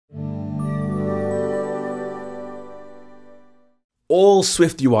All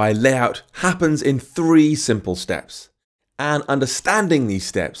SwiftUI layout happens in 3 simple steps, and understanding these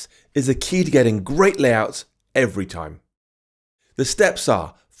steps is the key to getting great layouts every time. The steps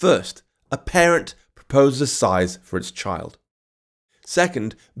are: first, a parent proposes a size for its child.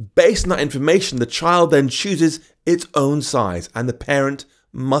 Second, based on that information, the child then chooses its own size, and the parent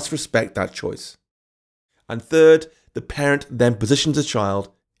must respect that choice. And third, the parent then positions the child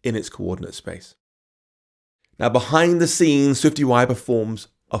in its coordinate space. Now, behind the scenes, SwiftUI performs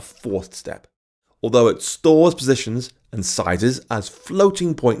a 4th step. Although it stores positions and sizes as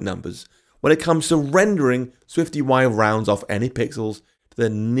floating point numbers, when it comes to rendering, SwiftUI rounds off any pixels to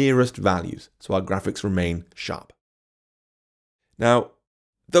their nearest values, so our graphics remain sharp. Now,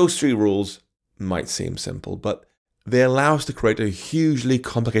 those 3 rules might seem simple, but they allow us to create a hugely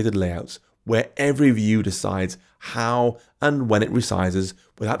complicated layouts where every view decides how and when it resizes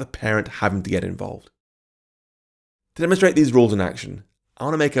without the parent having to get involved. To demonstrate these rules in action, I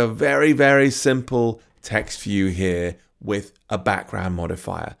want to make a very simple text view here with a background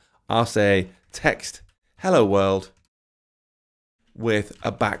modifier. I'll say text hello world with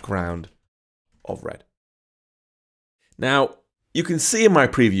a background of red. Now, you can see in my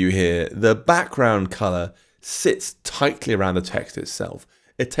preview here, the background color sits tightly around the text itself.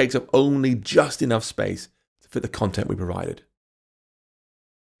 It takes up only just enough space to fit the content we provided.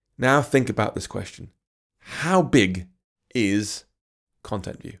 Now think about this question. How big is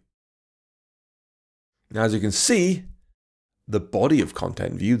content view? Now, as you can see, the body of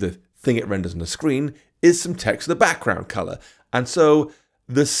content view, the thing it renders on the screen, is some text with a background color. And so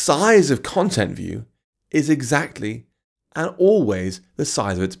the size of content view is exactly and always the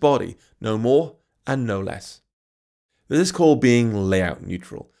size of its body, no more and no less. This is called being layout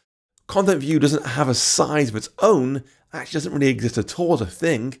neutral. Content view doesn't have a size of its own, actually doesn't really exist at all as a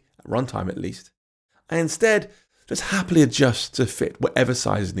thing, at runtime at least, and instead just happily adjusts to fit whatever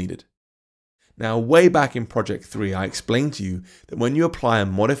size is needed. Now, way back in Project 3, I explained to you that when you apply a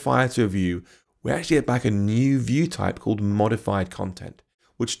modifier to a view, we actually get back a new view type called modified content,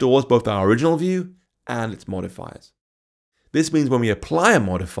 which stores both our original view and its modifiers. This means when we apply a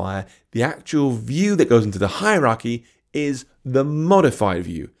modifier, the actual view that goes into the hierarchy is the modified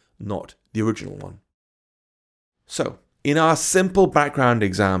view, not the original one. So, in our simple background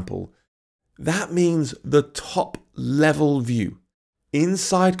example, that means the top level view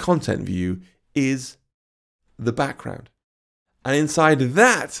inside content view is the background. And inside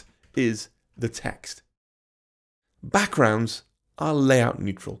that is the text. Backgrounds are layout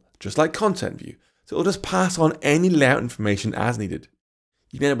neutral, just like content view. So it'll just pass on any layout information as needed.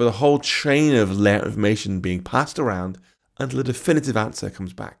 You can end up with a whole chain of layout information being passed around until a definitive answer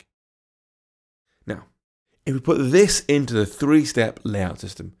comes back. Now, if we put this into the 3-step layout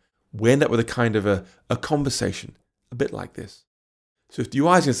system, we end up with a kind of a conversation, a bit like this. So if the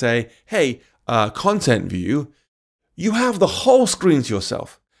UI is going to say, hey, content view, you have the whole screen to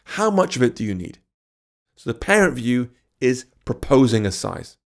yourself. How much of it do you need? So the parent view is proposing a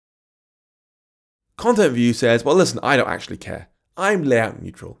size. Content view says, well, listen, I don't actually care. I'm layout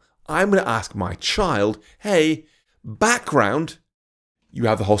neutral. I'm going to ask my child, hey, background, you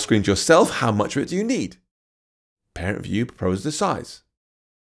have the whole screen to yourself. How much of it do you need? Parent view proposes a size.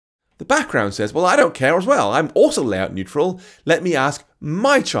 The background says, well, I don't care as well. I'm also layout neutral. Let me ask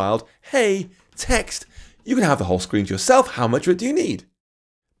my child, hey, text, you can have the whole screen to yourself. How much of it do you need?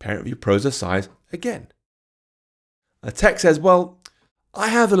 Parent view proposes a size again. The text says, well, I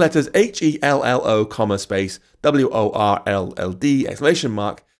have the letters HELLO, comma, space, WORLLD, exclamation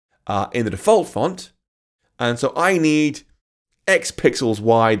mark, in the default font. And so I need X pixels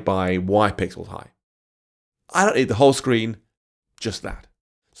wide by Y pixels high. I don't need the whole screen, just that.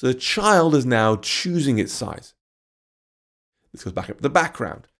 So the child is now choosing its size. This goes back up to the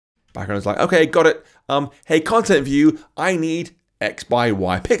background. Background is like, okay, got it. Hey, content view, I need X by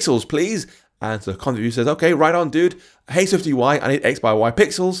Y pixels, please. And so content view says, okay, right on, dude. Hey, SwiftUI, I need X by Y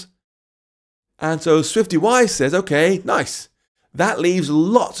pixels. And so SwiftUI says, okay, nice. That leaves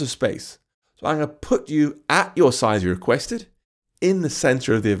lots of space. So I'm going to put you at your size you requested in the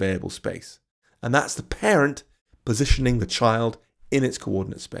center of the available space. And that's the parent positioning the child in its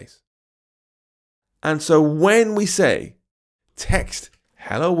coordinate space. And so when we say text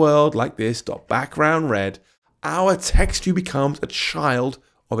hello world like this, dot background red, our text view becomes a child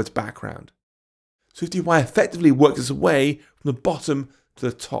of its background. SwiftUI effectively works its way from the bottom to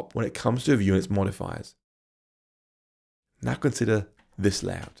the top when it comes to viewing its modifiers. Now consider this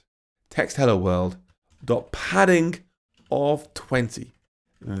layout. Text hello world, dot padding of 20,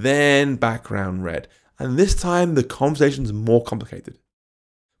 then background red. And this time the conversation is more complicated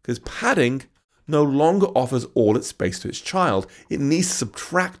because padding no longer offers all its space to its child. It needs to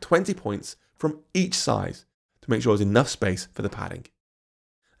subtract 20 points from each size to make sure there's enough space for the padding.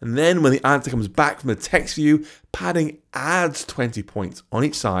 And then when the answer comes back from the text view, padding adds 20 points on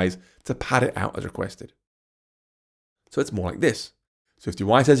each size to pad it out as requested. So it's more like this.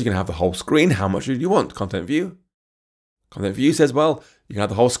 SwiftUI says you can have the whole screen. How much do you want? Content view. Content view says, well, you can have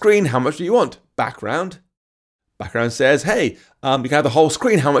the whole screen. How much do you want? Background. Background says, hey, you can have the whole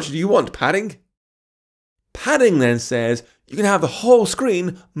screen. How much do you want? Padding. Padding then says, you can have the whole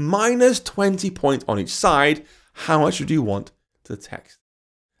screen minus 20 points on each side. How much do you want to the text?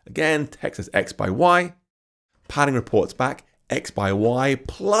 Again, text says X by Y. Padding reports back X by Y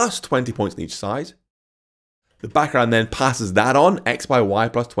plus 20 points on each side. The background then passes that on, X by Y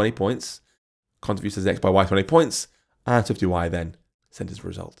plus 20 points. Content view says X by Y 20 points. And SwiftUI then sends its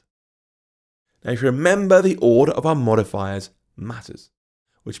result. Now, if you remember, the order of our modifiers matters,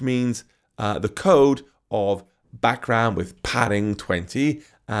 which means the code of background with padding 20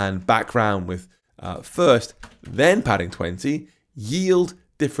 and background with first, then padding 20 yield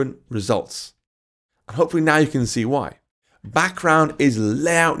different results. And hopefully now you can see why. Background is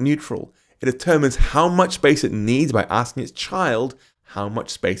layout neutral. It determines how much space it needs by asking its child how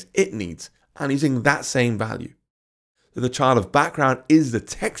much space it needs and using that same value. So the child of background is the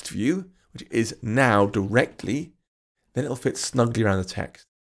text view, which is now directly, then it'll fit snugly around the text.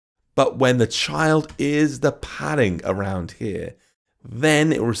 But when the child is the padding around here,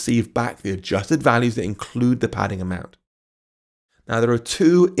 then it will receive back the adjusted values that include the padding amount. Now, there are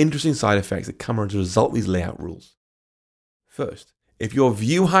two interesting side effects that come as a result of these layout rules. First, if your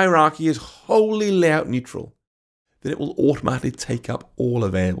view hierarchy is wholly layout neutral, then it will automatically take up all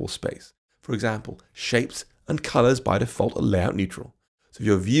available space. For example, shapes and colors by default are layout neutral. So if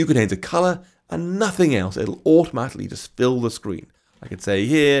your view contains a color and nothing else, it'll automatically just fill the screen. I could say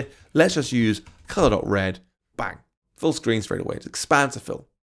here, let's just use color.red, bang, full screen straight away. It expands to fill.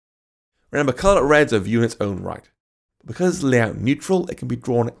 Remember, color.red's a view in its own right. But because it's layout neutral, it can be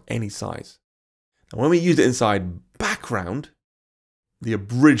drawn at any size. And when we use it inside background, the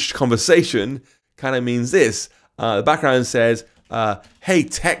abridged conversation kind of means this. The background says, hey,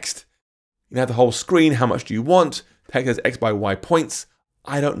 text, you can have the whole screen. How much do you want? Text has X by Y points.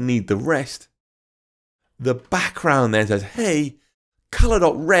 I don't need the rest. The background then says, hey,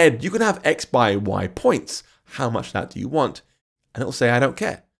 color.red, you can have X by Y points. How much of that do you want? And it'll say, I don't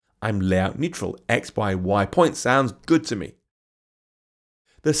care. I'm layout neutral. X by Y points sounds good to me.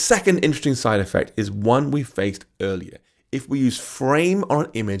 The second interesting side effect is one we faced earlier. If we use frame on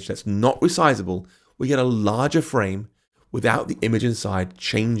an image that's not resizable, we get a larger frame without the image inside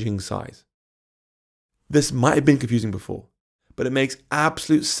changing size. This might have been confusing before, but it makes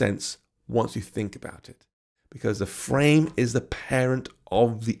absolute sense once you think about it, because the frame is the parent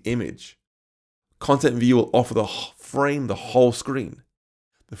of the image. Content view will offer the frame the whole screen.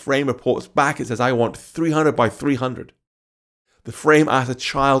 The frame reports back, it says, I want 300 by 300. The frame asks a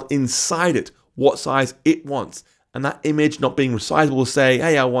child inside it what size it wants. And that image not being resizable will say,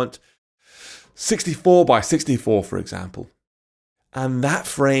 hey, I want 64 by 64, for example. And that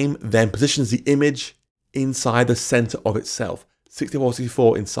frame then positions the image inside the center of itself. 64 by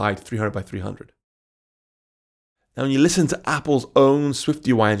 64 inside 300 by 300. Now, when you listen to Apple's own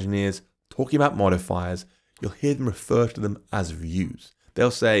SwiftUI engineers talking about modifiers, you'll hear them refer to them as views.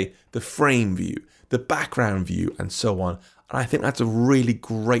 They'll say the frame view, the background view, and so on. And I think that's a really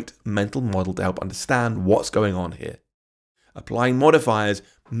great mental model to help understand what's going on here. Applying modifiers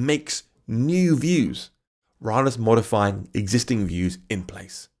makes new views rather than modifying existing views in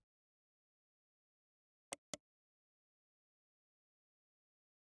place.